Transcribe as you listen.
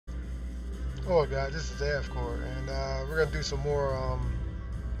Oh god, this is AF Core, and we're gonna do some more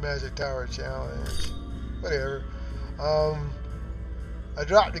Magic Tower challenge. Whatever. Um, I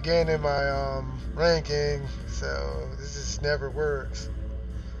dropped again in my ranking, so this just never works.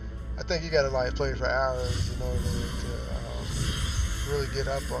 I think you gotta like play for hours in order to really get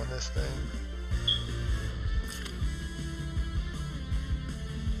up on this thing.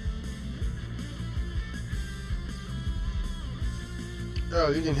 Oh,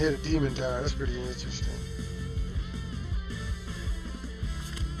 you can hit a demon tower. That's pretty interesting.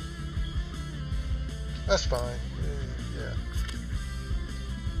 That's fine.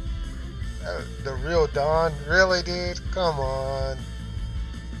 Yeah. The real Dawn? Really, dude? Come on.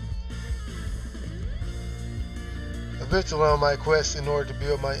 Eventually on my quest, in order to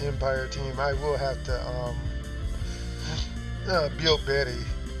build my Empire team, I will have to build Betty.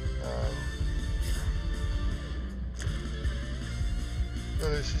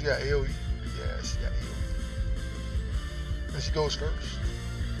 She's got AoE. Yeah, she's got AoE. And she goes first.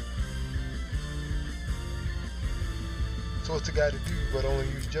 So what's the guy to do but only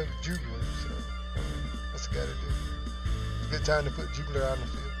use Jugler? So what's the guy to do? It's a good time to put Jugler out in the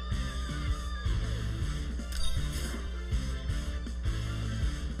field.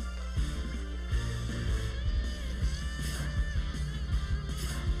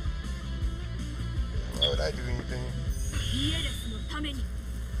 Why would I do anything?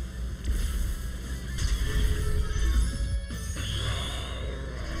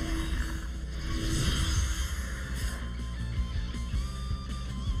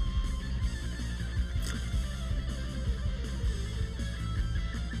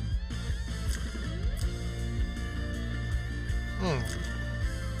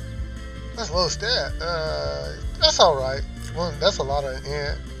 That's low stat. That's alright. That's a lot of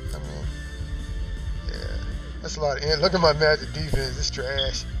int. I mean, yeah, that's a lot of int. Look at my magic defense. It's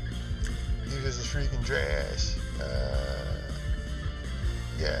trash. Defense is freaking trash.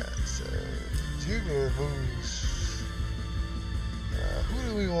 Yeah, so Jugler moves. Who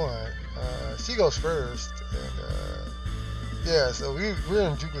do we want? She goes first. And, yeah, so we're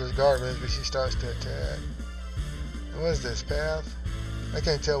in Jugler's garbage, but she starts to attack. And what is this, path? I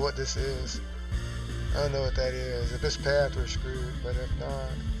can't tell what this is. I don't know what that is. If it's path, we're screwed, but if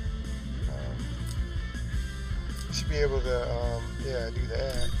not, we should be able to, yeah, do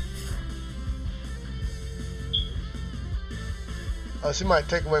that. She might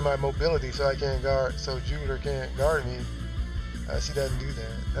take away my mobility so I can't guard, so Jugler can't guard me. She doesn't do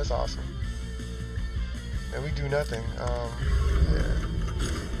that. That's awesome. And we do nothing. Yeah.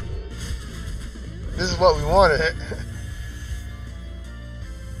 This is what we wanted.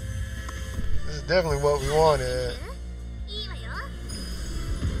 This is definitely what we wanted.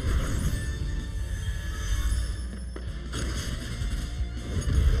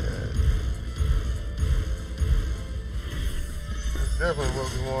 Definitely what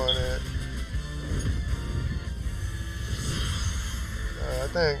we wanted. I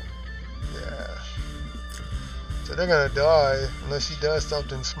think, yeah. So they're gonna die unless she does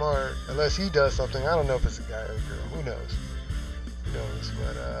something smart. Unless he does something. I don't know if it's a guy or a girl. Who knows? Who knows?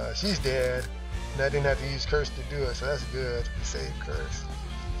 But she's dead, and I didn't have to use curse to do it, so that's good. We saved curse.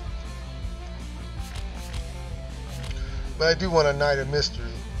 But I do want a Knight of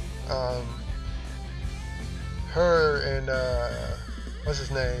Mystery. Her and what's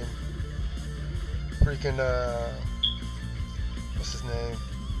his name? Freaking what's his name?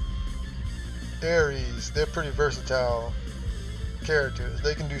 Ares. They're pretty versatile characters.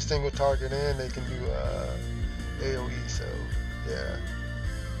 They can do single target and they can do AoE. So yeah.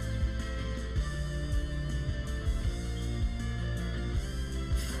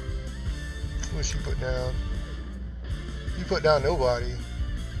 What she put down? You put down nobody.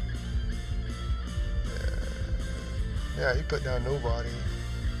 Yeah, he put down nobody.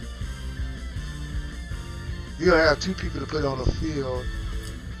 You don't have 2 people to put on the field.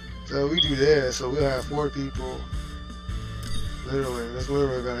 So we do that, so we'll have 4 people. Literally, that's where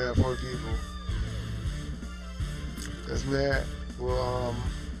we're gonna have 4 people. Because Matt will,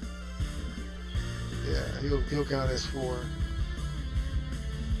 yeah, he'll count as 4.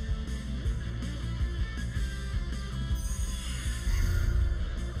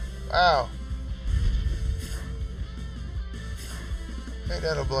 Wow. Ain't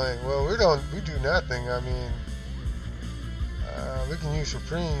that a blank? Well, we do nothing. I mean, we can use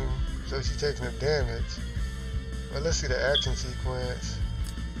Supreme, so she's taking the damage. But let's see the action sequence.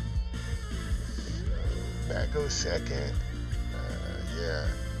 So, Matt goes second. Yeah.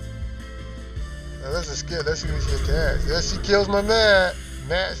 Now let's just skip. Let's see who she attacks. Yes, she kills my Matt.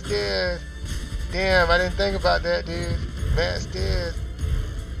 Matt's dead. Damn, I didn't think about that, dude. Matt's dead.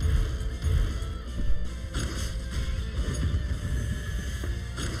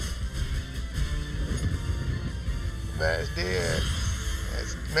 Matt's dead.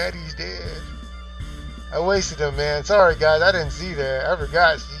 Maddie's dead. I wasted him, man. Sorry, guys. I didn't see that. I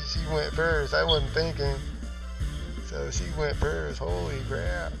forgot she went first. I wasn't thinking. So she went first. Holy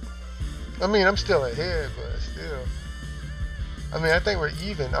crap. I mean, I'm still ahead, but still. I mean, I think we're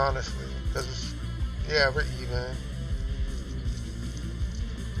even, honestly. Yeah, we're even.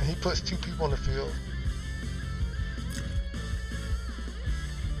 And he puts 2 people in the field.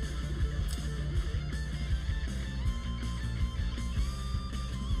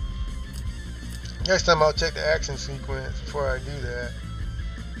 Next time I'll check the action sequence before I do that.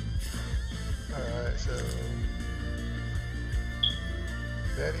 Alright, so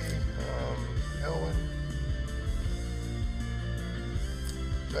Betty, Elwin.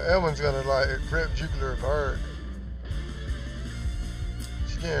 So Elwin's gonna like rip Jupiter apart.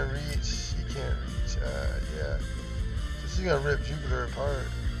 She can't reach, yeah. So she's gonna rip Jupiter apart.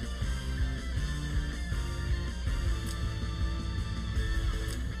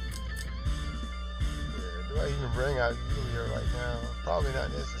 Do I even bring out Julia right now? Probably not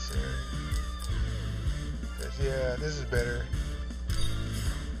necessary. Yeah, this is better.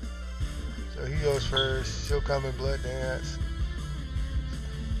 So he goes first. She'll come in Blood Dance.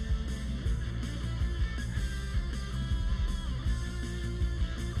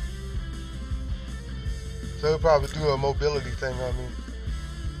 So he'll probably do a mobility thing on me.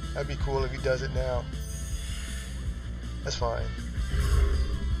 That'd be cool if he does it now. That's fine.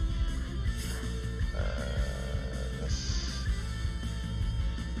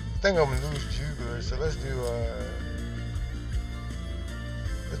 I think I'm gonna lose Jugler, so let's do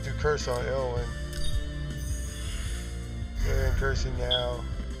curse on Elwin. Go ahead and curse him now.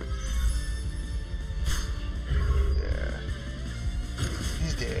 Yeah.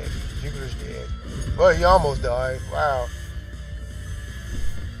 He's dead. Jugler's dead. Well, he almost died. Wow.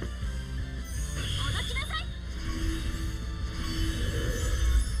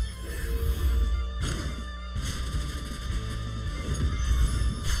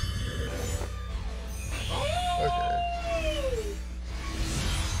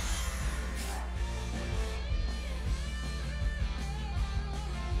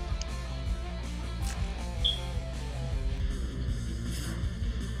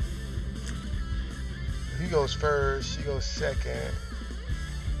 He goes first, she goes second.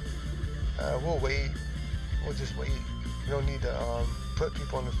 We'll wait. We'll just wait. We don't need to put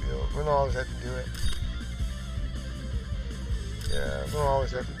people on the field. We don't always have to do it. Yeah, we don't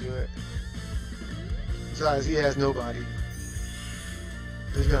always have to do it. Besides, he has nobody.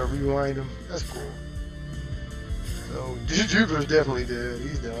 He's gonna rewind him. That's cool. So Jupiter's definitely dead.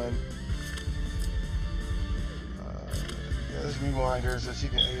 He's done. Yeah, let's rewind her so she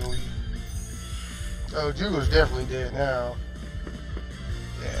can AoE. Oh, Jupiter's definitely dead now.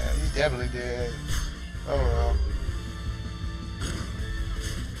 Yeah, he's definitely dead. Oh well.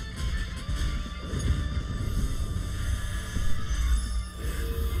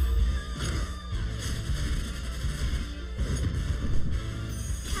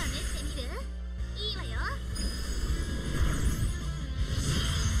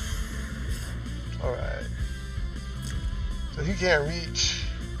 Alright. So he can't reach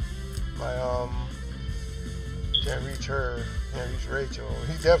my can't reach her, can't reach Rachel.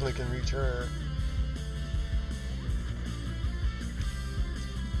 He definitely can reach her.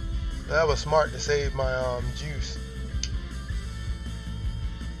 That was smart to save my juice.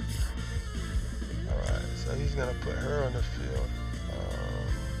 Alright, so he's gonna put her on the field.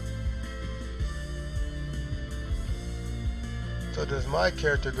 So does my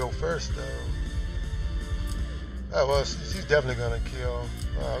character go first though? Oh well, she's definitely gonna kill.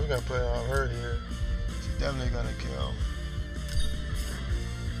 We're gonna put her here. She's definitely gonna kill.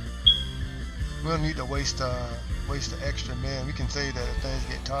 We don't need to waste the extra men. We can save that if things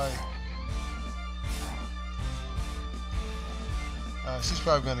get tight. She's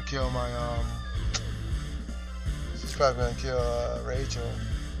probably gonna kill my she's probably gonna kill Rachel.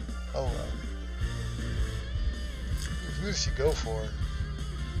 Oh well. Who does she go for?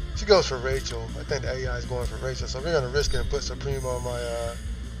 She goes for Rachel. I think the AI is going for Rachel, so we're gonna risk it and put Supreme on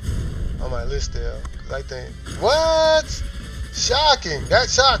my list there. Cause I think what? Shocking! That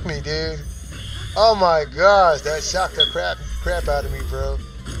shocked me, dude. Oh my gosh, that shocked the crap out of me, bro.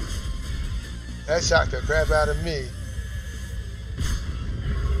 That shocked the crap out of me.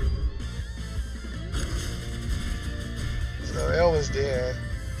 So Elwin's dead.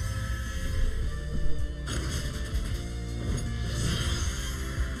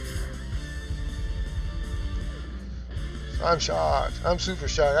 I'm shocked. I'm super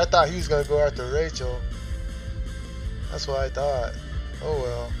shocked. I thought he was gonna go after Rachel. That's what I thought. Oh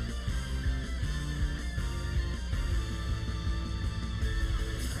well.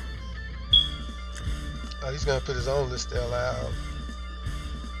 he's gonna put his own Listel out.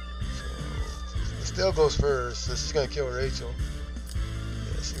 So Listel goes first, so she's gonna kill Rachel.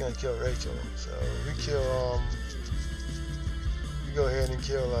 Yeah, she's gonna kill Rachel. So we kill we go ahead and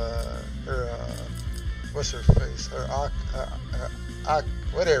kill her what's her face? Her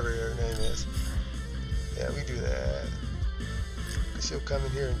whatever her name is. Yeah, we do that. Cause she'll come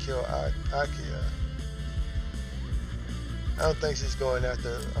in here and kill Akia. I don't think she's going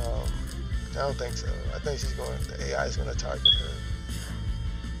after. I don't think so. I think she's going. The AI is going to target her.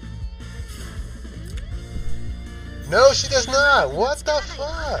 No, she does not. What the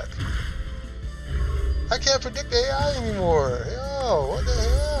fuck? I can't predict the AI anymore. Yo, what the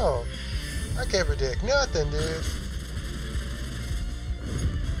hell? I can't predict nothing, dude.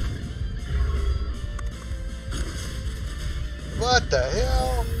 What the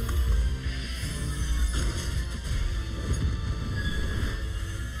hell?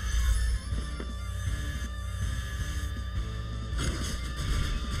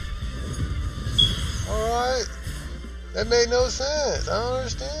 Alright. That made no sense. I don't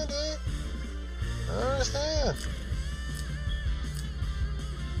understand, dude. I don't understand.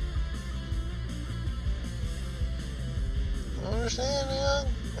 I don't understand, man.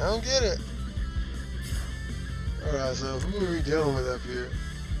 I don't get it. Alright, so who are we dealing with up here?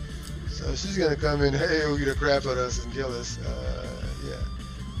 So she's gonna come in, hey, we'll get a crap at us and kill us. Yeah.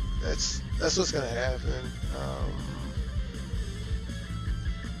 That's what's gonna happen.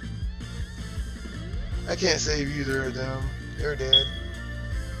 I can't save either of them. They're dead.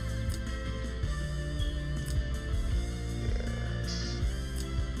 Yes.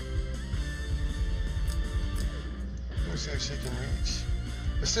 Let me see if she can reach.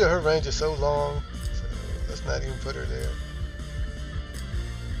 But still, her range is so long. So let's not even put her there.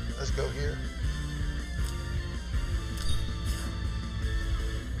 Let's go here.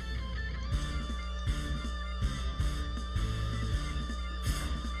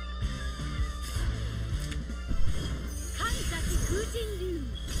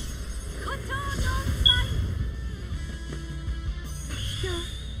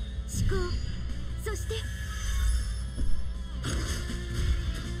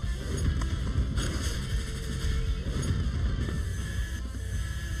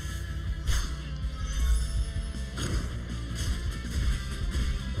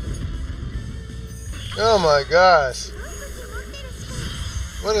 Oh my gosh.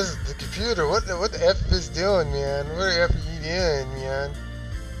 What is the computer? What the F is doing, man? What the F are you doing, man?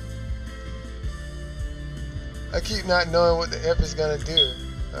 I keep not knowing what the F is gonna do.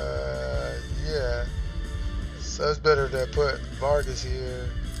 Yeah. So it's better to put Vargas here.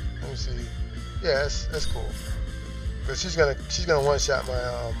 Let me see. Yeah, that's cool. But she's gonna one shot my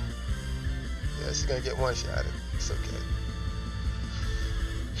yeah, she's gonna get one shot. It's okay.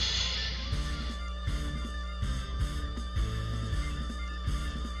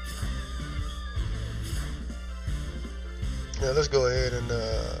 Now let's go ahead and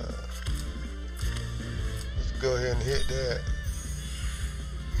hit that.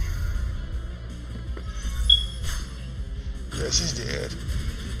 Yeah, she's dead.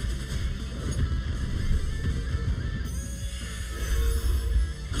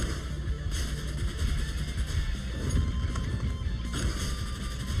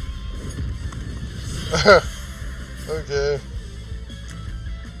 Okay.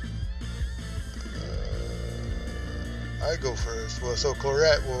 I go first. Well, so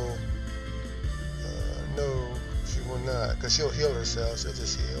Corette will. No, she will not, because she'll heal herself. She'll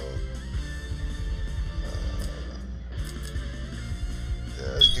just heal.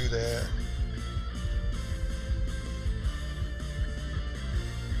 Yeah, let's do that.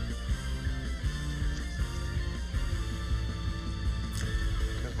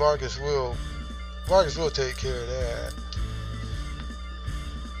 Because Vargas will take care of that.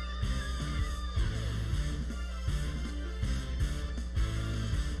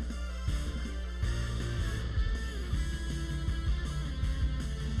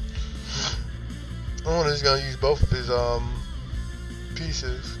 I'm just gonna use both of his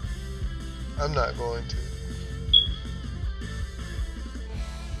pieces. I'm not going to.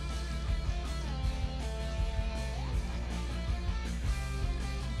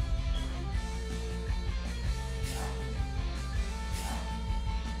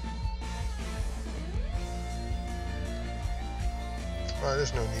 Alright,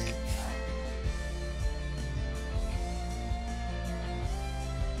 there's no need.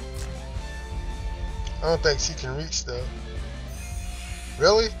 I don't think she can reach though.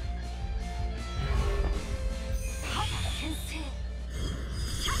 Really?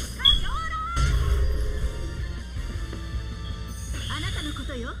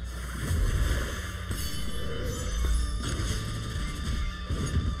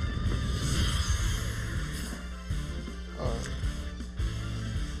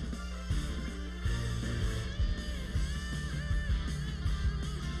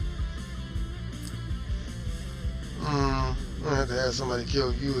 have somebody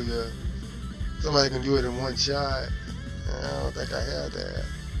kill Yulia. Somebody can do it in one shot. I don't think I have that.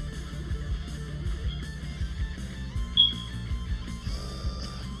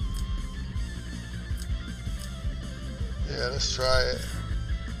 Yeah, let's try it.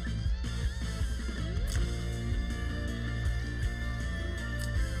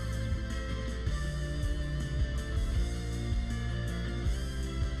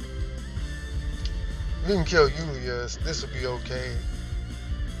 If we can kill Yulia, this would be okay.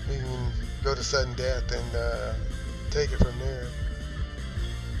 We can go to sudden death and take it from there.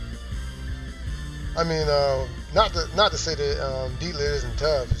 I mean, not to say that D-Lit isn't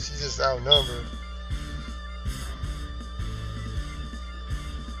tough. She's just outnumbered.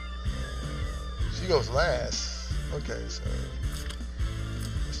 She goes last. Okay, so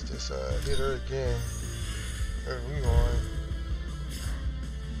let's just hit her again. Where are we going?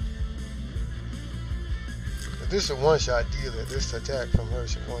 If this is a one-shot D-Lit, this attack from her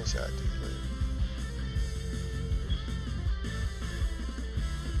is a one-shot D-Lit.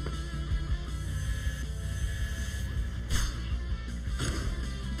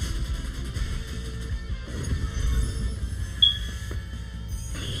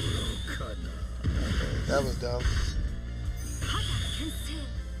 That was dumb.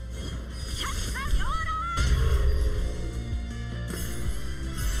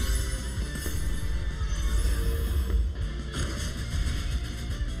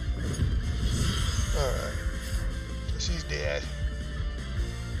 Alright. She's dead.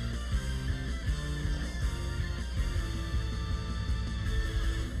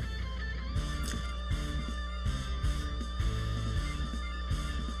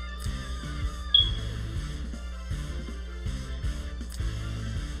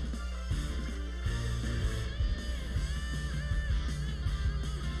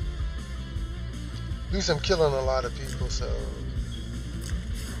 At least I'm killing a lot of people, so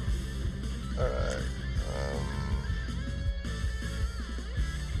alright.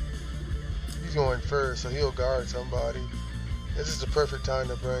 He's going first, so he'll guard somebody. This is the perfect time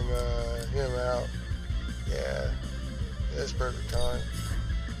to bring him out. Yeah, it's perfect time.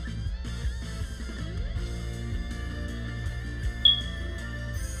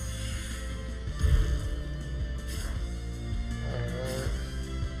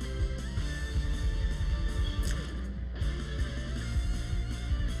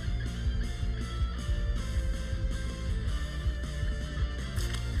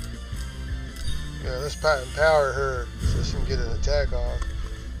 Yeah, let's empower her so she can get an attack off.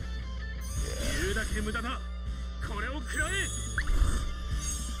 Yeah.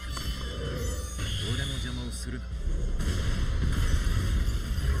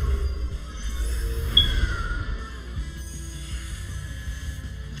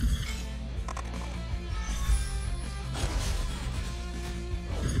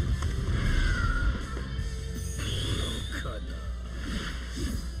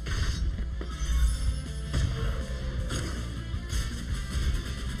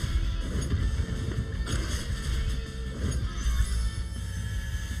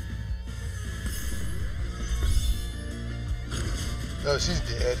 No, she's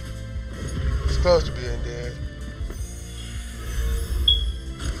dead. She's close to being dead.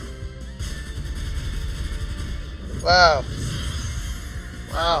 Wow.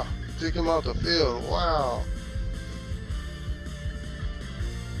 Wow. Took him off the field. Wow.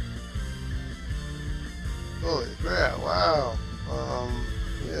 Holy crap. Wow.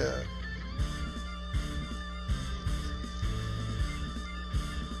 Yeah.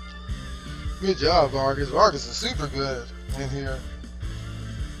 Good job, Vargas. Vargas is super good in here.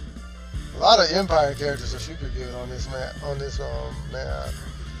 A lot of Empire characters are super good on this map. Map.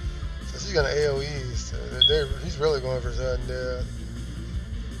 So she's gonna AOE. So he's really going for sudden death.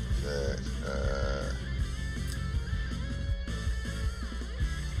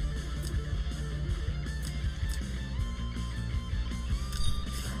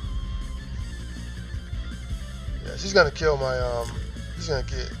 Yeah, she's gonna kill my She's gonna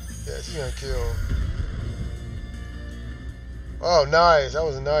get. Yeah, she's gonna kill. Oh, nice. That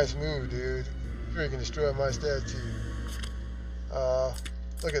was a nice move, dude. Freaking destroyed my statue.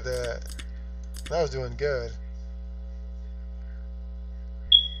 Look at that. That was doing good.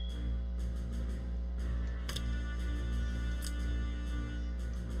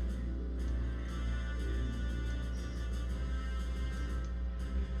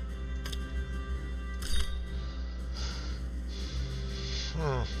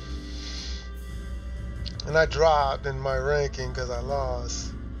 And I dropped in my ranking because I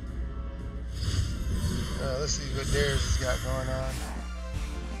lost. Let's see what Darius has got going on.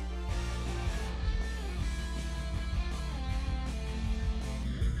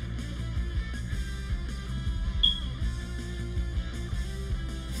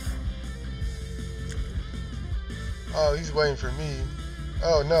 Oh, he's waiting for me.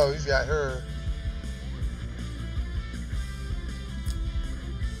 Oh no, he's got her.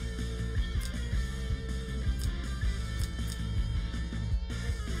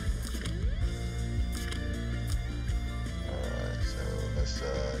 Alright, so let's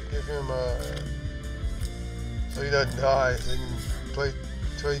give him so he doesn't die, so he can play,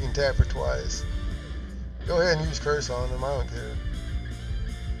 so he can tap her twice. Go ahead and use curse on him, I don't care.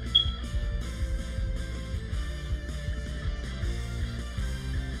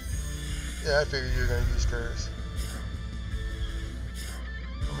 Yeah, I figured you were going to use curse.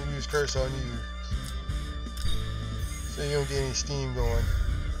 I'm going to use curse on you, so you don't get any steam going.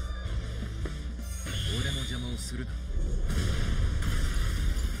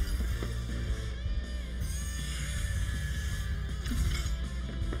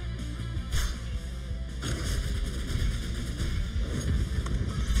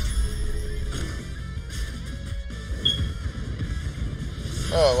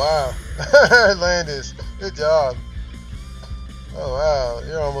 Oh wow, Landis, good job. Oh wow,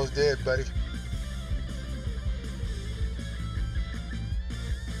 you're almost dead, buddy.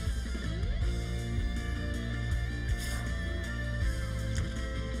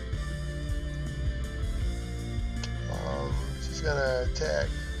 She's gonna attack.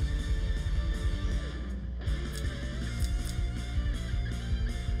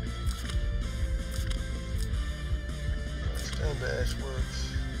 Stun bash works.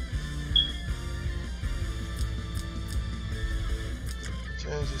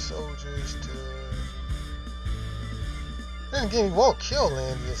 Change the soldiers to. Then again, he won't kill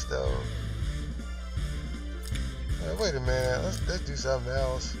Landis though. Wait a minute, let's do something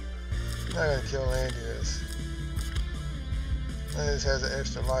else. I'm not gonna kill Landis. Landis has an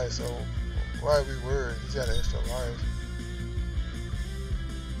extra life, so why are we worried? He's got an extra life.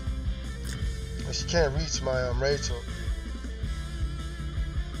 And she can't reach my Rachel.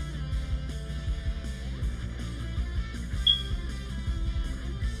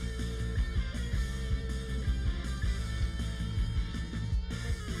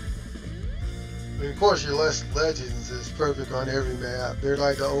 Of course, your legends is perfect on every map. They're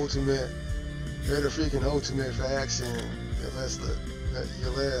like the ultimate. They're the freaking ultimate for action. Your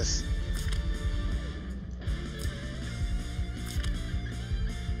less.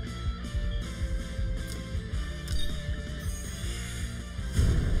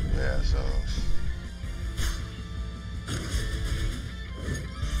 Yeah, so.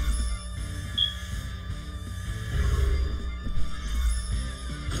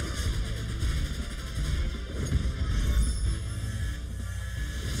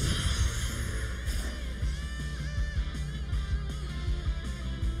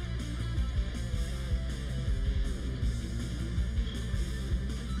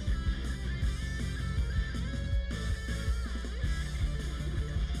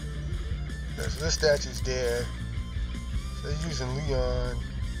 So this statue's dead. So they're using Leon.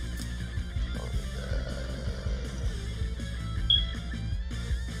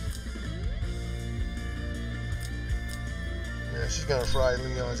 Yeah, she's gonna fry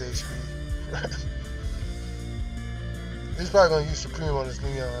Leon's HP. He's probably gonna use Supreme on his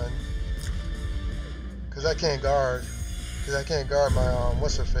Leon. Cause I can't guard. Cause I can't guard my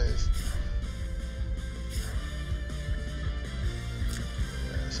what's her face.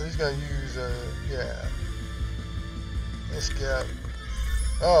 So he's gonna use yeah. Let's skip.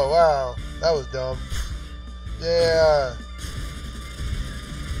 Oh wow, that was dumb. Yeah.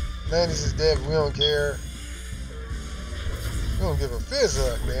 Landis is dead, but we don't care. We don't give a fizz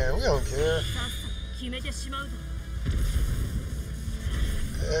up, man. We don't care.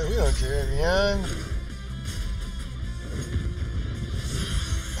 Yeah, we don't care, man.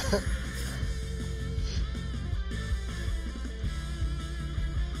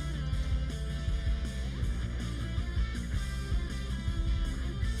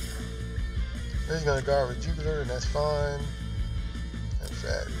 He's gonna guard with Jupiter, and that's fine. In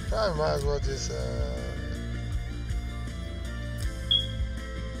fact, probably might as well just yeah,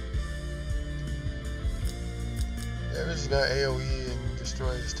 we're just gonna AoE and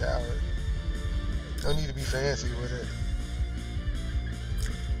destroy his tower. Don't need to be fancy with it.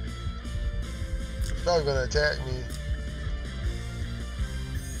 He's probably gonna attack me.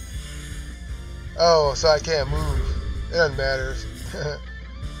 Oh, so I can't move. It doesn't matter.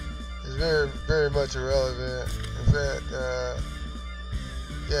 It's very, very much irrelevant. In fact,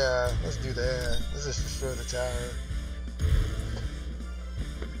 yeah, let's do that. Let's just destroy the tower.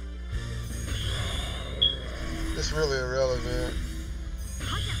 It's really irrelevant.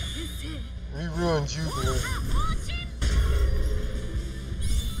 We ruined Jupiter.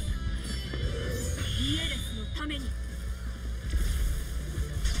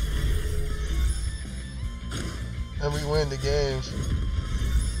 win the game.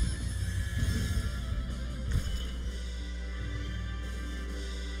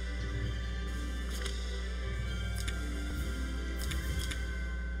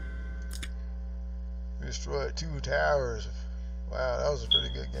 Destroyed 2 towers. Wow, that was a pretty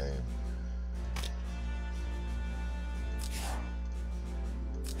good game.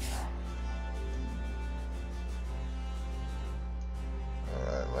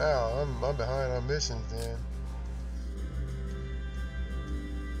 Alright, wow, I'm behind on missions then.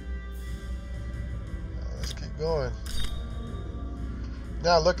 Let's keep going.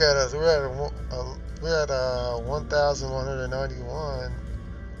 Now look at us. We're at 1,191.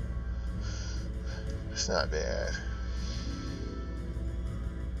 It's not bad.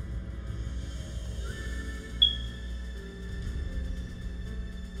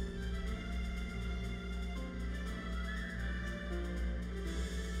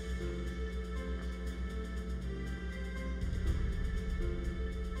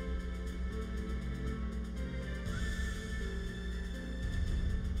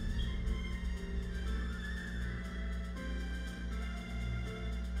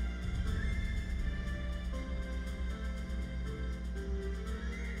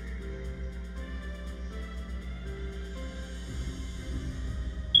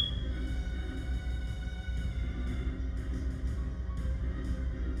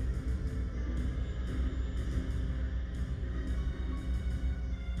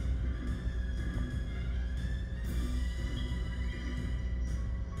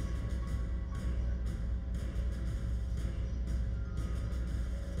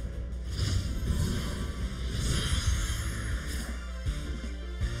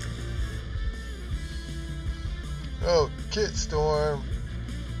 Oh, Kit Storm.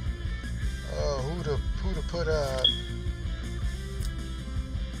 Who to put up?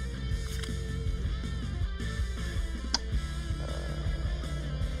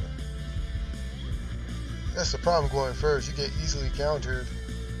 That's the problem going first. You get easily countered,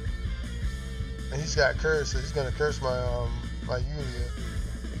 and he's got curse, so he's gonna curse my my Yulia.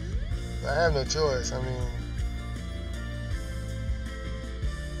 I have no choice. I mean,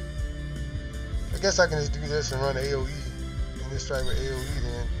 I guess I can just do this and run AoE, and just try with AoE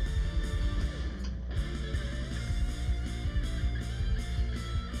then.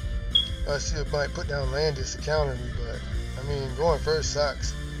 I should might put down Landis to counter me, but I mean, going first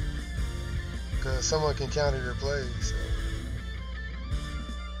sucks because someone can counter your plays. So.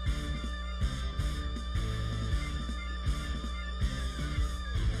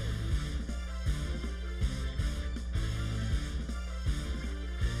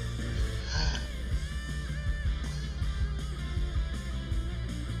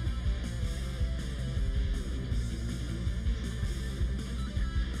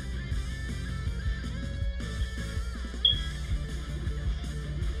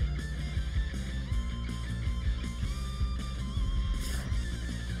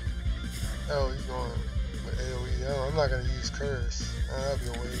 Oh, he's going with AoE. Oh, I'm not going to use Curse. That'd be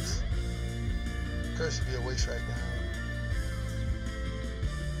a waste. Curse would be a waste right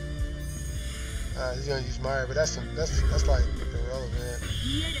now. He's going to use Meyer, but that's like irrelevant.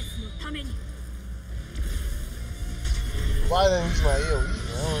 Why didn't I use my AoE?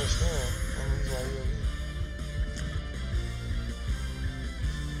 I don't understand. I'm going to use my AoE.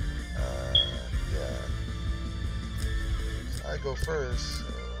 Yeah. So I go first. So.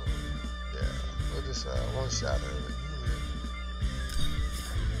 We'll just one-shot her with Yulia.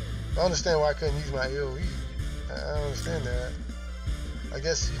 I don't understand why I couldn't use my AoE. I don't understand that. I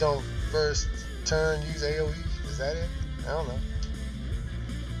guess you don't first turn use AoE. Is that it? I don't know.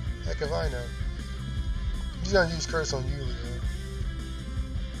 Heck if I know. He's gonna use Curse on Yulia.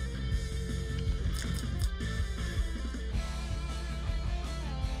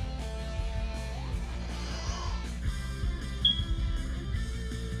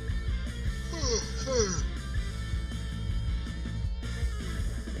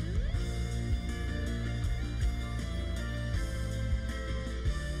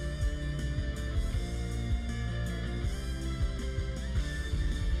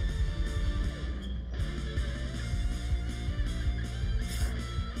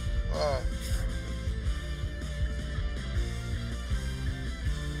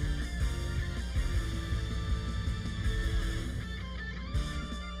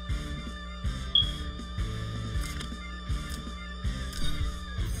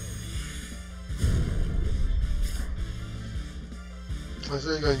 I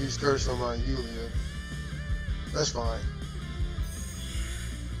say you're gonna use Curse on my Yulia. That's fine.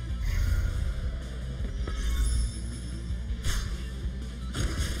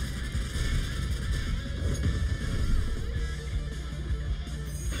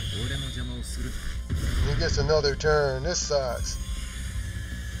 He gets another turn. This sucks.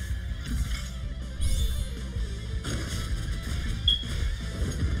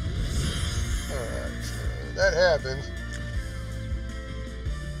 Alright, so that happened.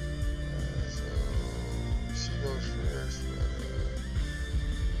 So she goes first.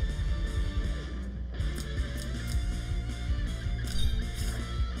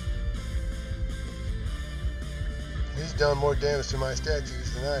 He's done more damage to my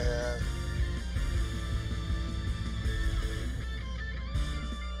statues than I have.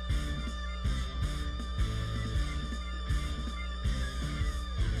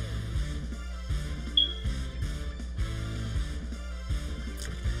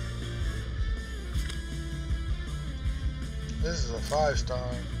 This is a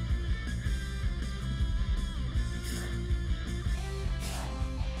 5-star.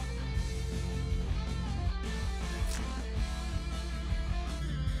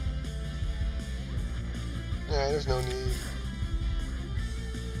 Yeah, there's no need.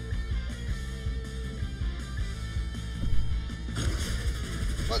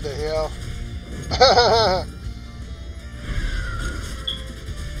 What the hell?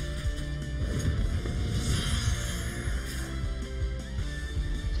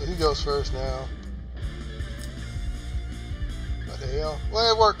 So he goes first now. What the hell?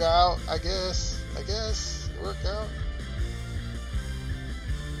 Well, it worked out, I guess. It worked out.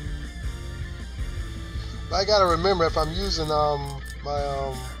 But I gotta remember if I'm using oh,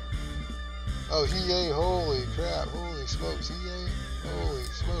 he holy crap, holy smokes, holy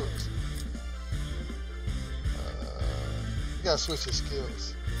smokes. You gotta switch his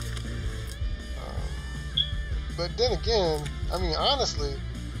skills. But then again, I mean, honestly,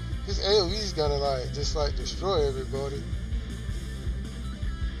 his AoE's gonna just destroy everybody.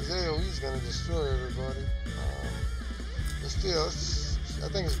 His AoE's gonna destroy everybody. But still, I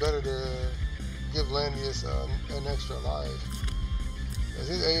think it's better to give Landius an extra life. Because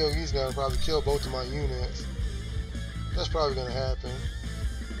his AoE's gonna probably kill both of my units. That's probably gonna happen.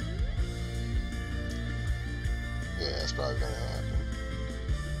 Yeah, that's probably gonna happen.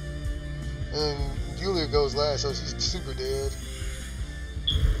 And Julia goes last, so she's super dead.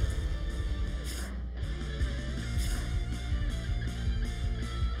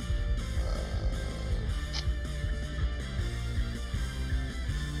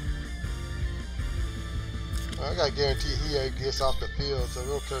 I gotta guarantee he gets off the field, so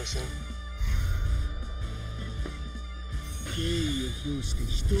we'll curse him.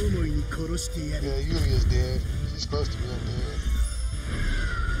 Yeah, Yulia's dead. She's close to being dead.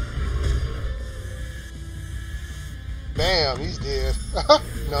 Bam, he's dead.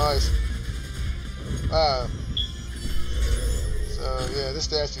 Nice. Wow. So yeah, this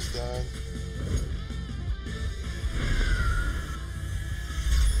statue's done.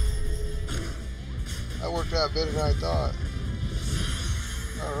 That worked out better than I thought.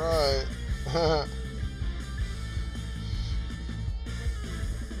 Alright.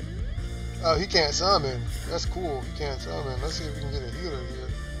 Oh, he can't summon. That's cool. He can't summon. Let's see if we can get a healer here.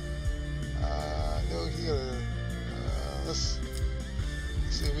 No healer. Let's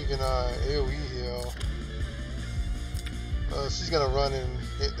see if we can AoE heal. She's gonna run and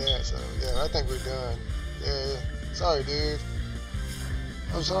hit that. So yeah, I think we're done. Yeah. Sorry, dude.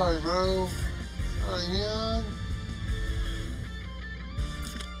 I'm sorry, bro. Sorry, man.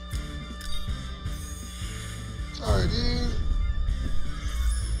 Sorry, dude.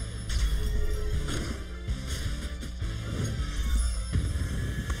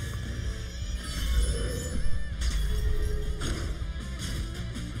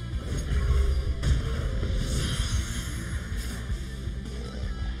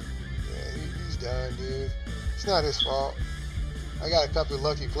 He's done, dude. It's not his fault. I got a couple of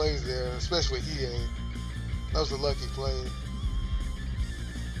lucky plays there, especially with Hiei. That was a lucky play.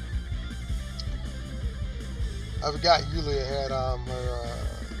 I forgot Yulia had her.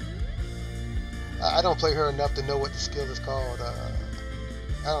 I don't play her enough to know what the skill is called. I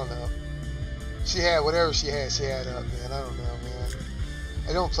don't know. She had whatever she had up, man. I don't know, man.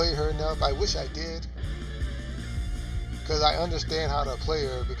 I don't play her enough. I wish I did. Because I understand how to play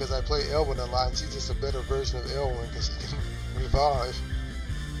her, because I play Elwyn a lot, and she's just a better version of Elwyn because she can revive.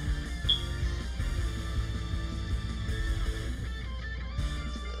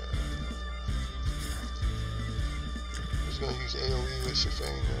 I'm just going to use AoE with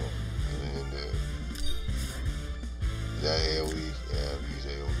Shifang though. And is that AoE? Yeah, we use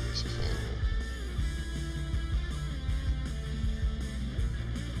AoE with Shifang.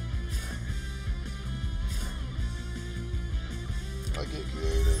 I get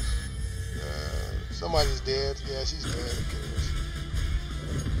creative. Somebody's dead. Yeah, she's dead. Who cares?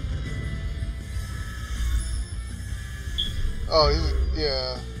 Oh,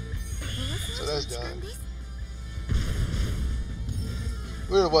 yeah. So that's done.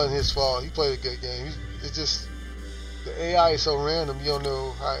 Really wasn't his fault. He played a good game. It's just the AI is so random. You don't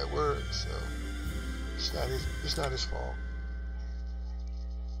know how it works. So it's not his fault.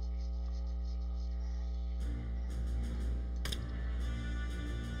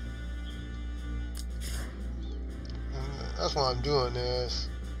 And that's why I'm doing this.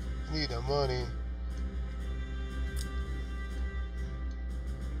 I need the money.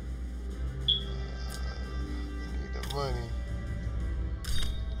 Money.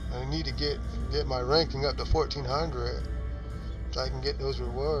 I need to get my ranking up to 1400 so I can get those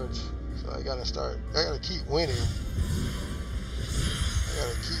rewards. So I gotta keep winning. I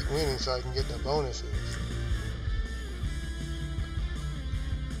gotta keep winning so I can get the bonuses.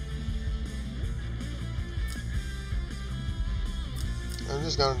 I'm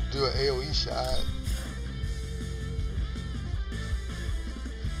just gonna do an AoE shot.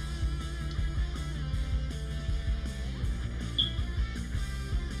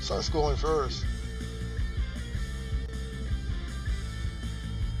 Sun's going first.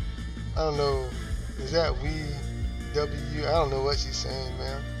 I don't know. Is that W? I don't know what she's saying,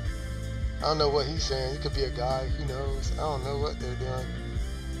 man. I don't know what he's saying. It could be a guy. Who knows? I don't know what they're doing.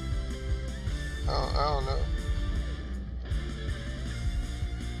 I don't know.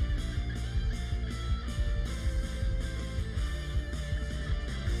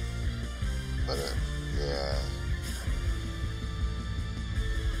 But yeah.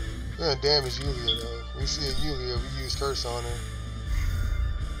 We're gonna damage Yulia though. We see a Yulia, we use curse on her.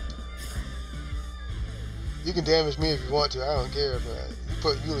 You can damage me if you want to, I don't care, but you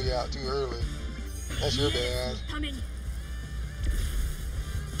put Yulia out too early. That's your bad. Yeah,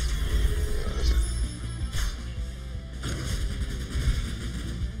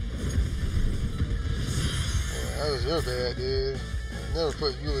 that was your bad, dude. I never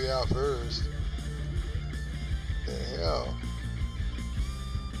put Yulia out first. The hell?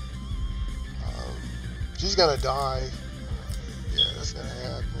 She's gonna die. Yeah, that's gonna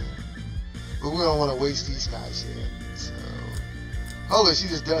happen. But we don't want to waste these guys yet. So hopefully she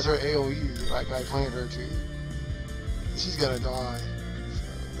just does her AoE like I planned her to. She's gonna die. So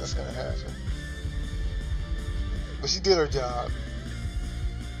that's gonna happen. But she did her job.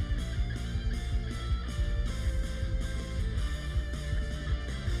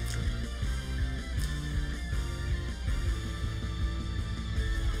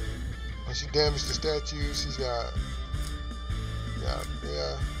 When she damaged the statue, she's got,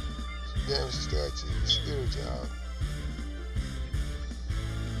 yeah, she damaged the statue. She did her job.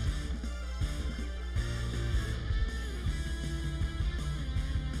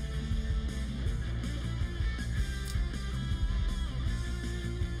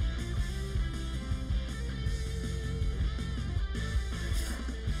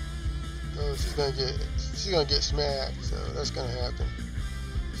 So she's gonna get smacked. So that's gonna happen.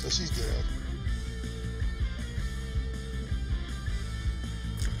 So she's dead.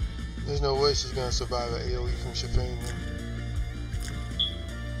 There's no way she's gonna survive an AoE from Shafanian.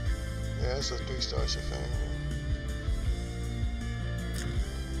 Yeah, that's a 3-star Shafanian.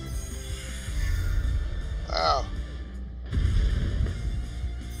 Wow.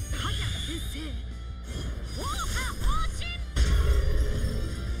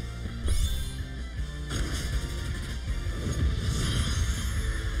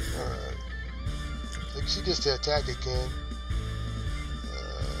 She gets to attack again.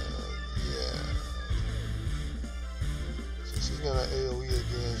 Yeah. So she's gonna AoE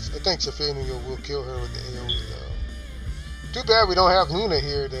again. I think Shafanian will kill her with the AoE though. Too bad we don't have Luna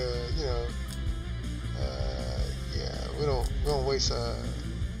here to, you know. Yeah, we don't waste her.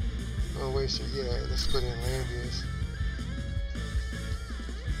 Yeah, let's put in Langrisser.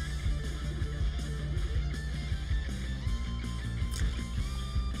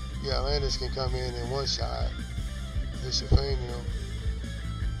 Yeah, Langrisser can come in one shot. This Shafanian.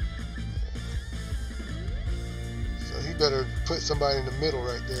 So he better put somebody in the middle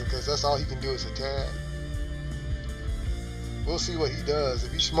right there, because that's all he can do is attack. We'll see what he does.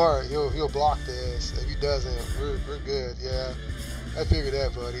 If he's smart, he'll block this. If he doesn't, we're good. Yeah, I figured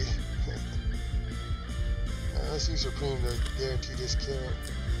that, buddy. Let's use Supreme to guarantee this kill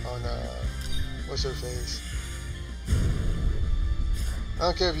on what's her face. I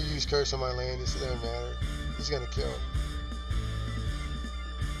don't care if you use curse on my Langrisser, it doesn't matter. He's gonna kill.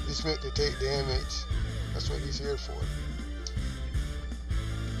 He's meant to take damage. That's what he's here for.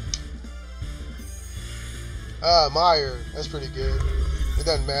 Meyer. That's pretty good. It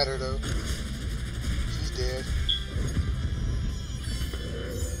doesn't matter though. She's dead.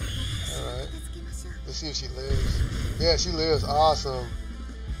 Alright. Let's see if she lives. Yeah, she lives. Awesome.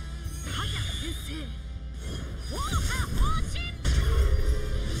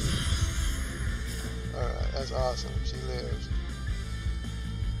 Alright, that's awesome. She lives.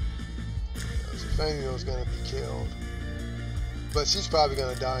 So Fangio's gonna be killed. But she's probably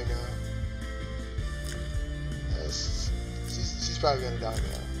gonna die now. She's probably gonna die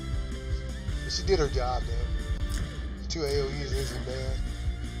now. But she did her job though. 2 AoEs isn't bad.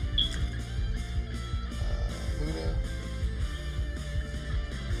 Luna.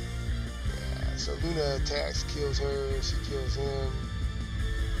 Yeah, so Luna attacks, kills her, she kills him.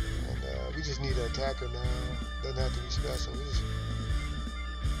 And we just need an attacker now. Doesn't have to be special.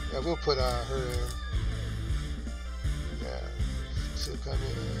 Yeah, we'll put her in. Yeah, she'll come in.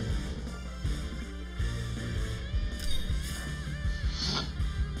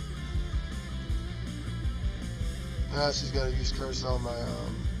 Now she's gonna use curse on my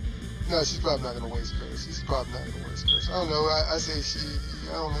no, she's probably not gonna waste curse. She's probably not gonna waste curse. I don't know. I say she.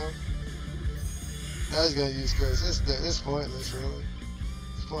 I don't know. Now she's gonna use curse. It's pointless, really.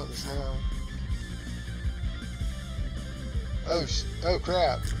 It's pointless now. Oh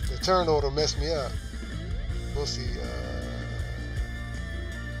crap! The turn order messed me up. We'll see.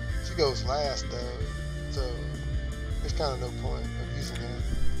 She goes last though, so there's kind of no point of using that.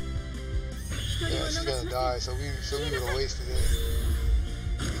 Yeah, she's gonna die, so we would have wasted it.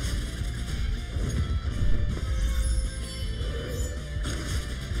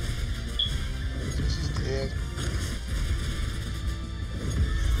 So she's dead.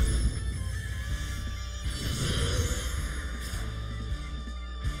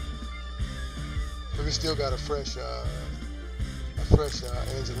 But we still got a fresh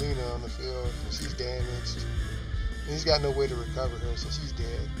Angelina on the field, and she's damaged. And he's got no way to recover her, so she's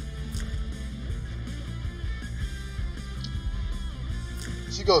dead.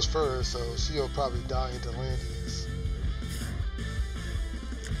 She goes first, so she'll probably die into Landius.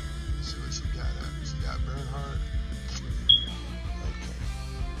 Let's see what she got up. She got Bernhardt. Okay.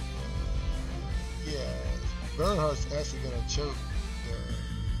 Yeah, Bernhardt's actually gonna choke.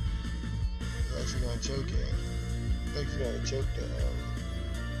 He's actually gonna choke it. I think he's gonna choke the. I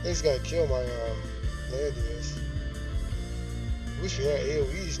think he's gonna kill my Landius. Wish we had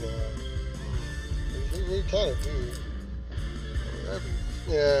AoEs now. We kind of do.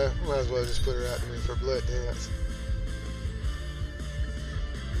 Yeah, might as well just put her out there for blood dance.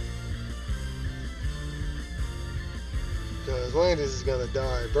 Because Landis is gonna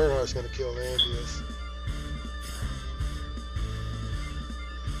die. Bernhardt's gonna kill Landius.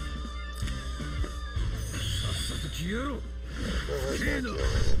 Bernhardt's gonna kill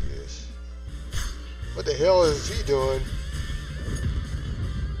Landius. What the hell is he doing?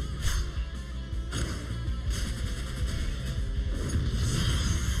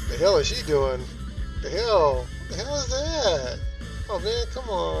 The hell is she doing? The hell? What the hell is that? Oh man, come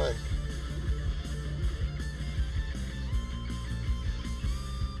on.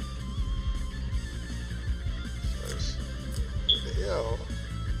 What the hell?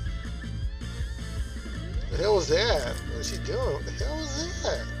 The hell is that? What is she doing? What the hell is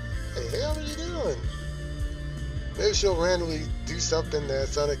that? What the hell are you doing? Maybe she'll randomly do something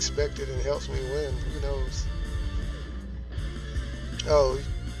that's unexpected and helps me win. Who knows? Oh,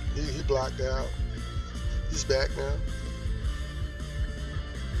 he blocked out. He's back now.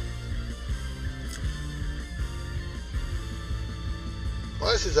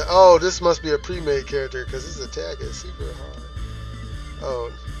 Why is this? Oh, this must be a pre-made character because his attack is super high. Oh,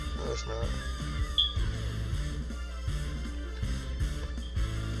 no, it's not.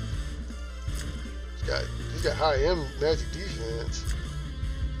 He's got high magic defense.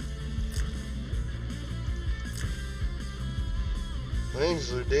 My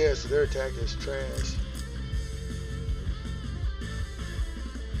angels are dead, so their attack is trash.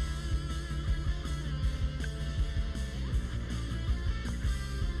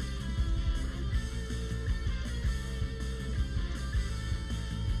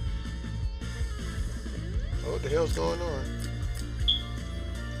 Oh, what the hell's going on?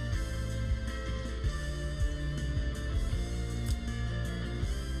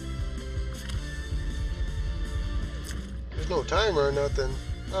 No timer or nothing.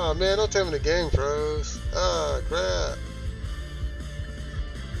 Oh man, don't tell me the game froze. Oh crap.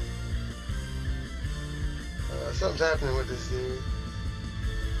 Something's happening with this dude.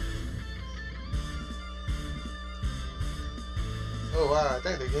 Oh wow, I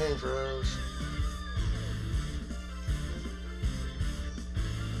think the game froze.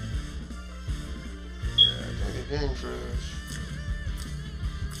 Yeah, I think the game froze.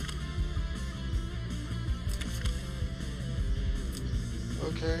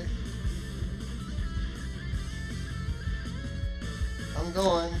 Okay. I'm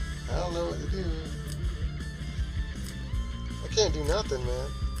going. I don't know what to do. I can't do nothing, man.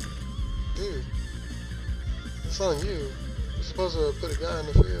 Dude, it's on you. You're supposed to put a guy in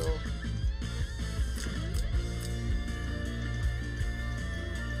the field.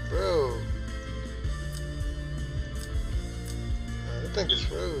 Bro. I think it's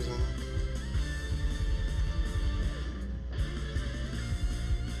frozen.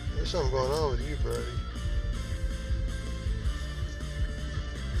 There's something going on with you, buddy.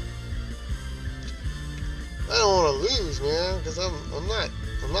 I don't want to lose, man, because I'm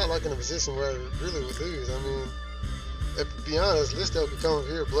not like in a position where I really would lose. I mean, to be honest, Listo could come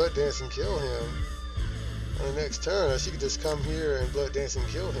here, blood dance, and kill him on the next turn. Or she could just come here and blood dance and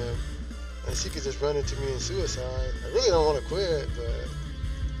kill him, and she could just run into me in suicide. I really don't want to quit, but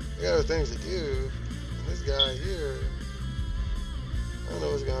I got other things to do. And this guy here, I don't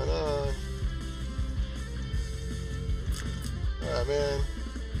know what's going on. Alright, man.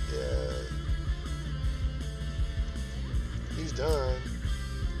 Yeah. He's done.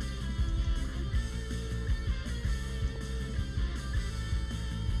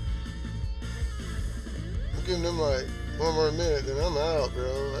 I'm giving them like one more minute, then I'm out,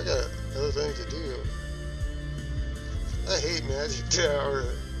 bro. I got other things to do. I hate Magic Tower.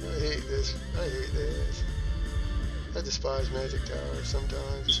 I hate this. I hate this. I despise Magic Tower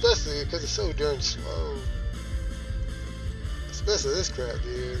sometimes, especially because it's so darn slow. Especially this crap,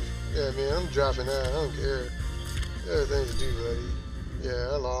 dude. Yeah, man, I'm dropping out. I don't care. There are things to do, buddy. Yeah,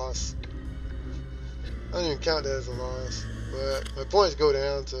 I lost. I don't even count that as a loss. But my points go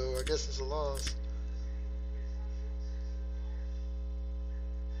down, so I guess it's a loss.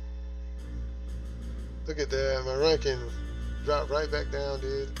 Look at that. My ranking dropped right back down,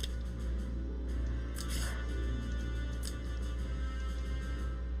 dude.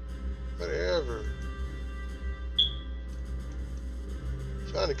 Whatever.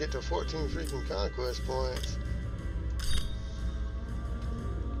 Trying to get to 14 freaking conquest points.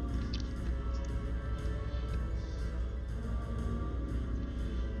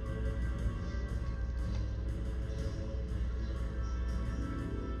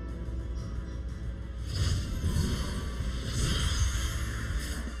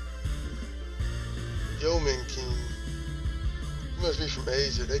 Yeoman King. He must be from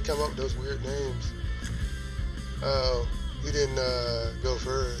Asia. They come up with those weird names. Oh, he didn't go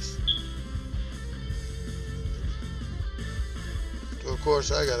first. So of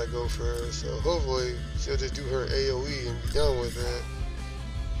course I gotta go first. So hopefully she'll just do her AoE and be done with it.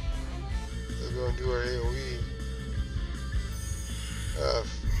 She'll go and do her AoE.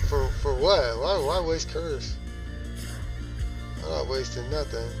 For what? Why waste curse? I'm not wasting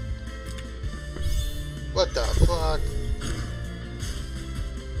nothing. What the fuck?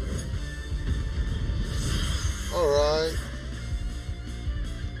 Alright.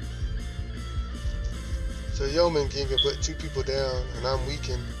 So Yeoman King can put 2 people down and I'm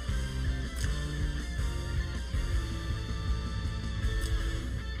weakened.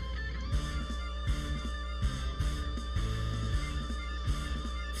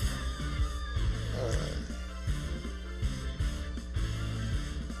 Alright.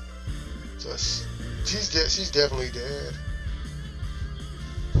 So she's definitely dead.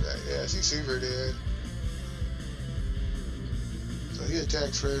 Yeah, she's super dead. So he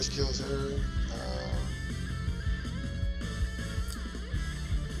attacks first, kills her.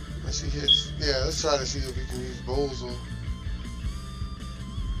 She hits. Yeah, let's try to see if we can use Bozel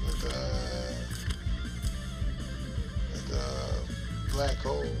with black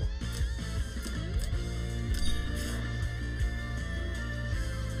hole.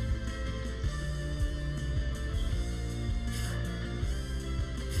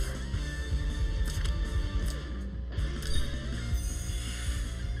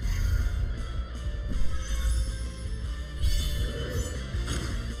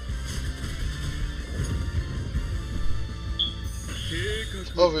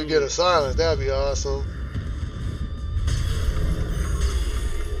 Hopefully we get a silence, that'd be awesome.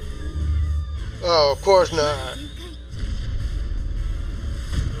 Oh, of course not.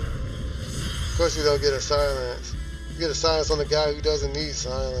 Of course you don't get a silence. You get a silence on the guy who doesn't need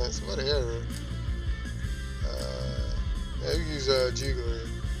silence. Whatever. Yeah, you use Jiggler.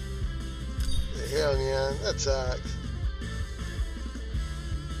 The hell, man, that sucks.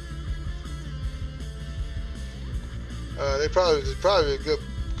 There'd probably be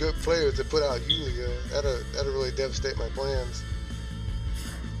good players to put out Yulia. That'll really devastate my plans.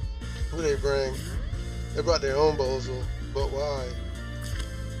 Who they bring? They brought their own Bozel, but why?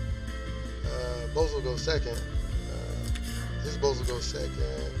 Bozel goes second. His Bozel goes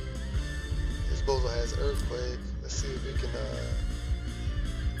second. His Bozel has Earthquake. Let's see if we can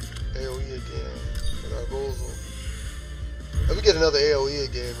AoE again with our Bozel. If we get another AoE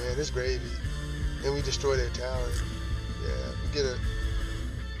again, man, it's gravy. And we destroy their tower. Yeah, we get it.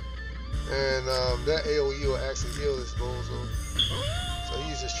 And that AoE will actually heal this Bozel. So he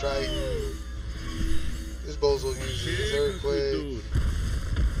uses Triton. This Bozel uses Earthquake.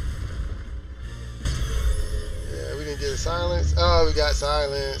 Yeah, we didn't get a silence. Oh, we got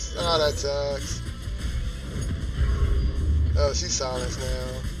silence. Oh, that sucks. Oh, she's silenced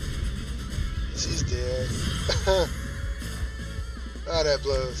now. She's dead. Oh, that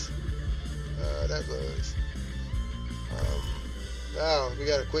blows. That blows. Wow, we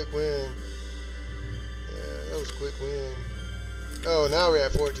got a quick win. Yeah, that was a quick win. Oh, now we're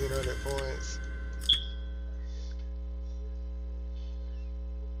at 1,400 points.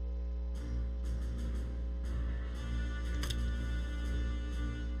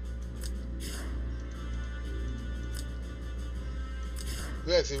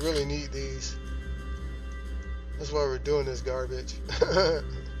 We actually really need these. That's why we're doing this garbage.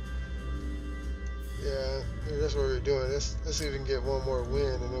 Yeah, that's what we're doing. Let's see if we can get one more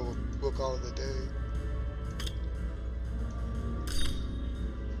win, and then we'll call it a day.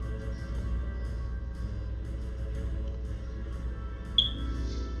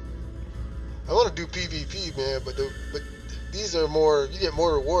 I want to do PvP, man, but these are more. You get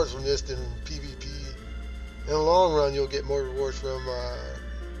more rewards from this than PvP. In the long run, you'll get more rewards from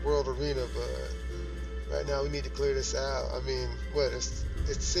World Arena, but right now we need to clear this out. I mean, what? It's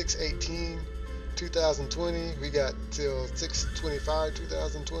 6/18. 2020, we got till 6/25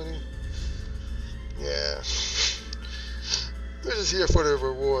 2020. Yeah, we're just here for the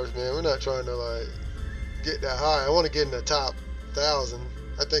rewards, man. We're not trying to like get that high. I want to get in the top 1,000.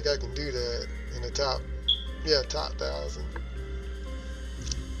 I think I can do that in the top 1,000.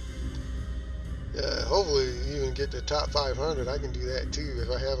 Yeah, hopefully even get the top 500. I can do that too if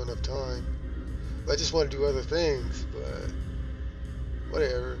I have enough time. But I just want to do other things, but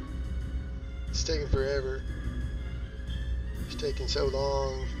whatever. It's taking forever. It's taking so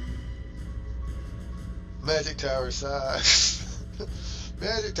long. Magic Tower size.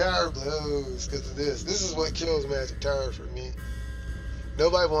 Magic Tower blows because of this. This is what kills Magic Tower for me.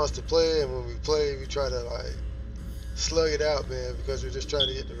 Nobody wants to play, and when we play, we try to like slug it out, man, because we're just trying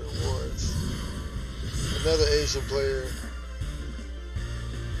to get the rewards. Another Asian player.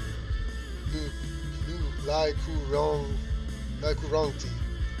 Lai Kurongti.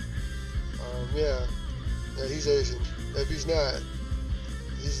 Yeah, he's Asian. If he's not,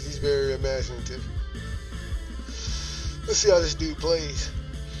 he's very imaginative. Let's see how this dude plays.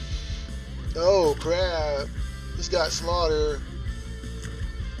 Oh crap! He's got Slaughter.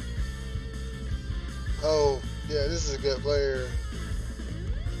 Oh yeah, this is a good player.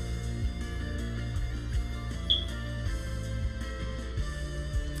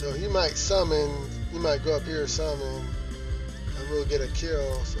 So he might summon. He might go up here and summon. We'll get a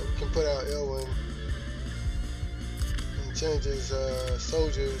kill, so we can put out Elwin and change his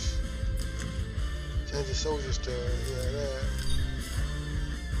soldiers. Change his soldiers to that.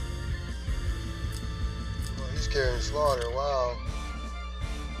 Oh, he's carrying Slaughter. Wow.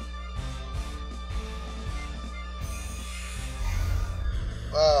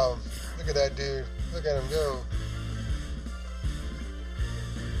 Wow. Look at that dude. Look at him go.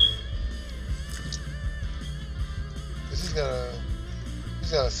 He's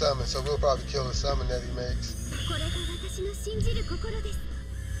gonna summon, so we'll probably kill the summon that he makes.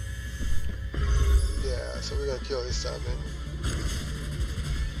 Yeah, so we're gonna kill his summon.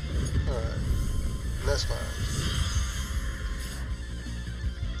 Alright. That's fine.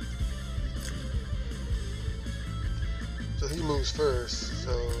 So he moves first,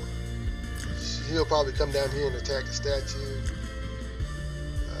 so he'll probably come down here and attack the statue.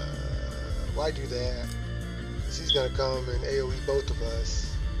 Why do that? He's gonna come and AoE both of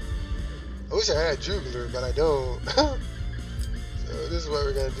us. I wish I had Jugular, but I don't. So this is what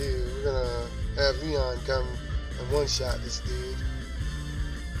we're gonna do. We're gonna have Leon come and one-shot this dude.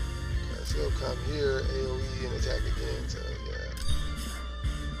 So he'll come here, AoE, and attack again. So yeah.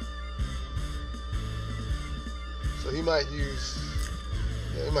 So he might use,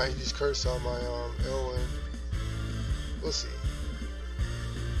 Curse on my Elwin. We'll see.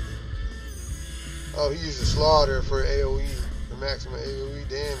 Oh, he uses Slaughter for AoE, for maximum AoE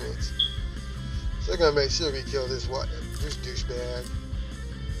damage. So they're gonna make sure we kill this douchebag.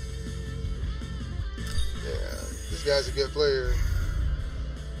 Yeah, this guy's a good player.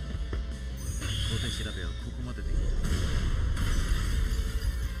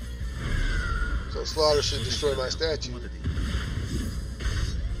 So Slaughter should destroy my statue.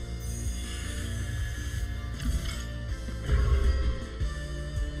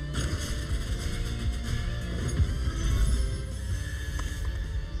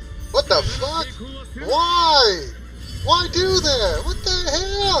 Why? Why do that? What the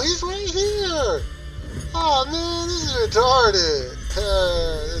hell? He's right here. Oh man, this is retarded.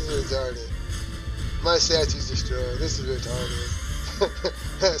 This is retarded. My statue's destroyed. This is retarded.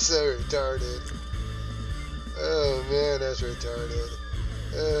 That's so retarded. Oh man, that's retarded.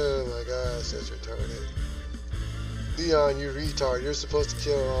 Oh my gosh, that's retarded. Leon, you retard. You're supposed to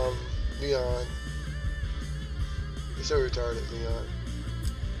kill Leon. You're so retarded, Leon.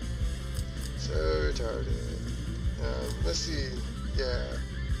 So retarded. Let's see. Yeah.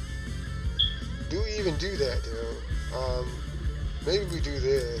 Do we even do that though? Maybe we do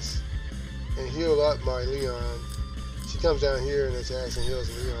this and heal up my Leon. She comes down here and attacks and heals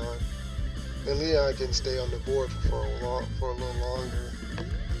Leon. And Leon can stay on the board for a little longer.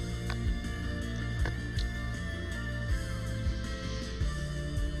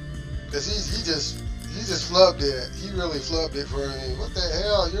 Cause he just flubbed it. He really flubbed it for me. What the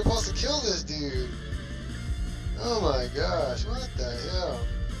hell? You're supposed to kill this dude. Oh my gosh! What the hell?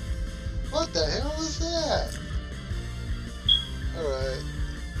 What the hell is that? All right.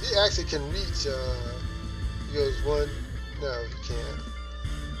 He actually can reach. He goes one. No, he can't.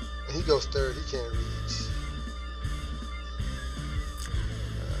 And he goes third. He can't reach.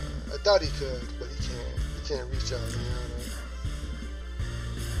 I thought he could, but he can't. He can't reach out Liana.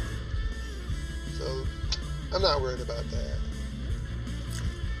 So I'm not worried about that.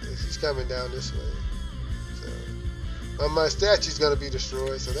 He's coming down this way. So my statue's gonna be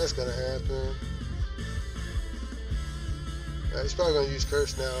destroyed, so that's gonna happen. He's probably gonna use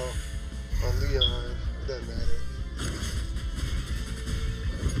curse now on Leon. It doesn't matter.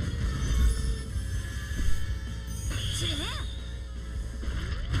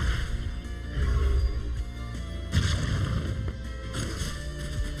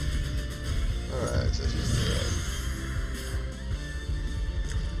 Alright, so she's dead.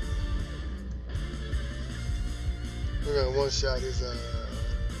 We're gonna one-shot his,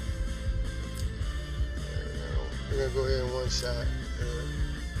 we're gonna go ahead and one-shot her.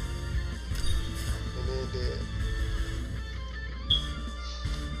 And then dead.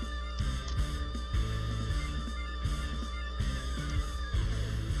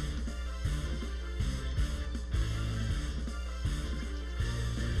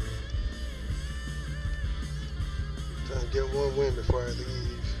 Trying to get one win before I leave.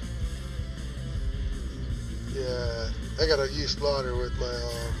 Yeah, I gotta use Slaughter with my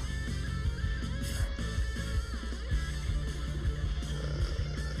yeah.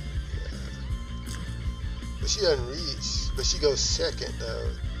 But she doesn't reach. But she goes second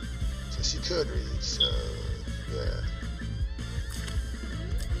though, so she could reach. So yeah.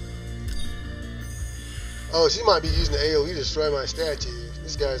 Oh, she might be using the AOE to destroy my statue.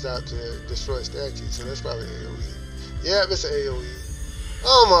 This guy's out to destroy statues, so that's probably AOE. Yeah, it's an AOE.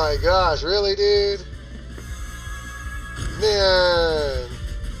 Oh my gosh, really, dude? Man.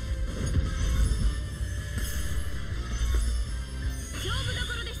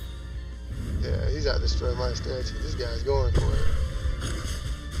 Yeah, he's out to destroy my statue. This guy's going for it.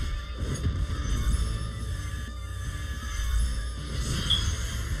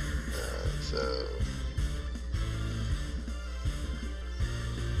 Alright, so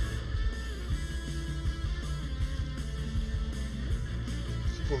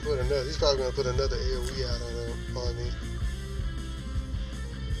put another. He's probably gonna put another AOE out on me.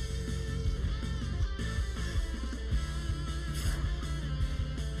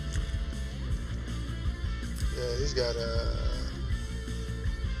 Yeah, he's got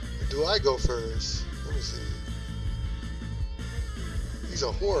do I go first? Let me see. He's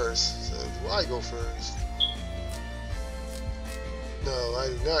a horse, so do I go first? No, I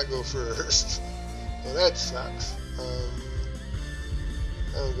do not go first. Well, that sucks.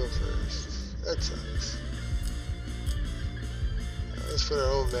 I'll go first. That sucks. Let's put our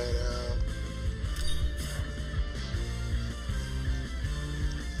own man out.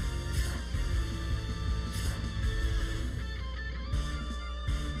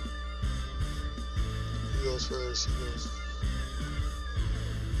 He goes first. He goes.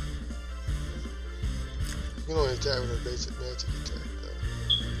 You can only attack with a basic magic attack, though.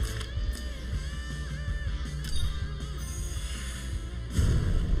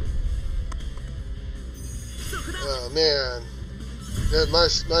 Oh man, my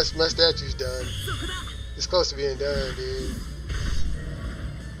statue's done. It's close to being done, dude.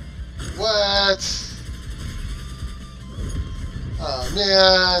 What? Oh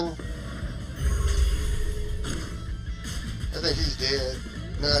man, I think he's dead.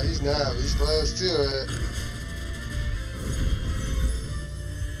 No, he's not. He's close to it.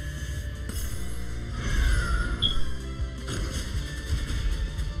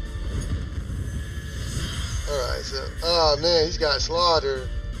 Oh man, he's got Slaughter.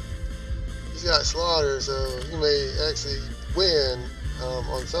 He's got Slaughter, so he may actually win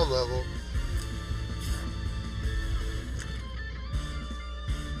on some level.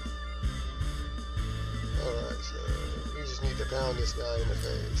 Alright, so we just need to pound this guy in the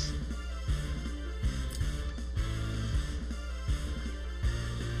face.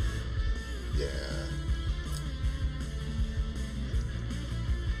 Yeah.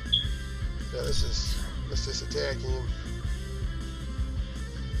 Yeah, let's just attack him.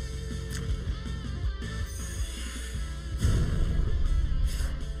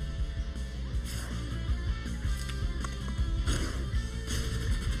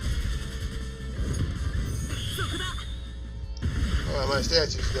 Oh, my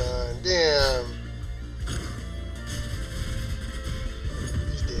statue's gone. Damn.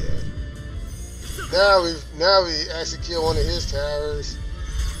 He's dead. Now we actually kill one of his towers.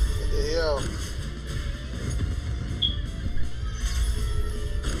 What the hell?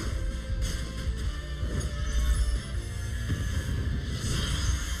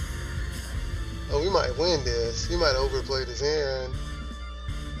 Oh, we might win this. He might have overplayed his hand.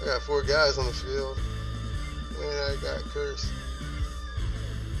 I got 4 guys on the field. And I got cursed.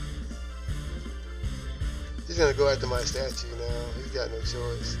 He's gonna go after my statue now. He's got no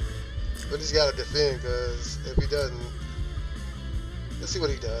choice. But he's gotta defend, because if he doesn't, let's see what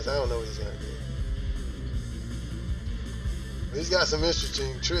he does. I don't know what he's gonna do. But he's got some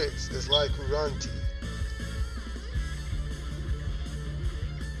interesting tricks. It's like Kuranti.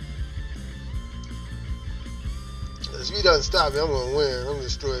 If he doesn't stop me, I'm gonna win. I'm gonna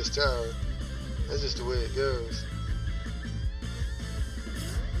destroy his tower. That's just the way it goes.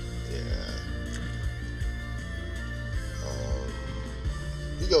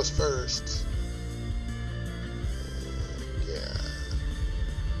 He goes first. Yeah.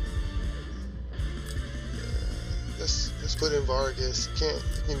 Let's put in Vargas. He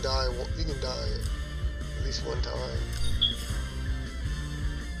can die at least one time.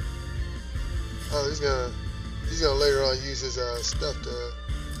 Oh, he's gonna later on use his stuff to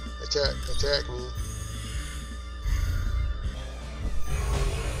attack me.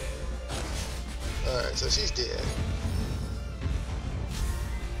 All right, so she's dead.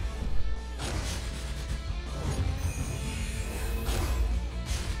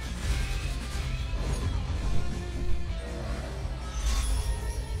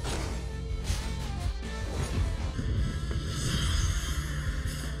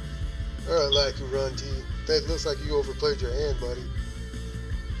 Alright, like Kuranti. That looks like you overplayed your hand, buddy.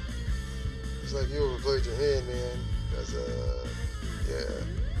 Looks like you overplayed your hand, man. That's yeah.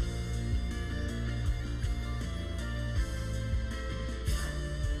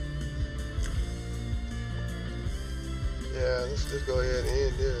 Yeah, let's just go ahead and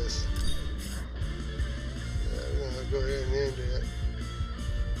end this. Yeah, we're gonna go ahead and end that.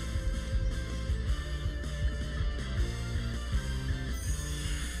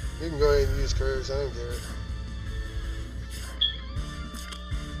 You can go ahead and use curves, I don't care.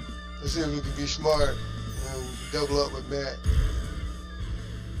 Let's see if we can be smart and double up with Matt.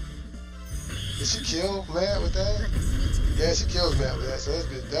 Did she kill Matt with that? Yeah, she kills Matt with that, so that's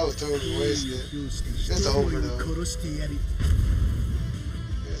good. That was totally wasted. It's over though.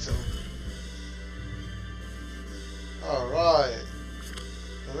 It's over. Alright.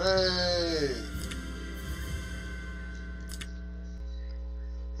 Hooray!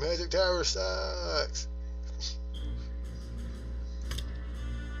 Magic Tower sucks.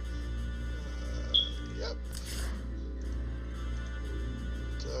 Yep.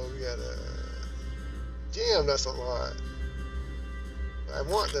 So we got a damn. That's a lot. I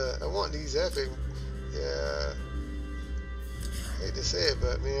want these epic. Yeah. I hate to say it,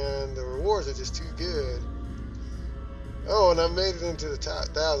 but man, the rewards are just too good. Oh, and I made it into the top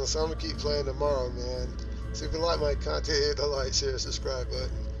 1,000, so I'm gonna keep playing tomorrow, man. So if you like my content, hit the like, share, subscribe button.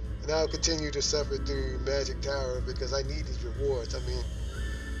 And I'll continue to suffer through Magic Tower because I need these rewards. I mean,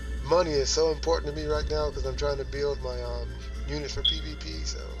 money is so important to me right now because I'm trying to build my units for PvP,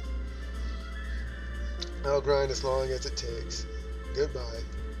 so I'll grind as long as it takes. Goodbye.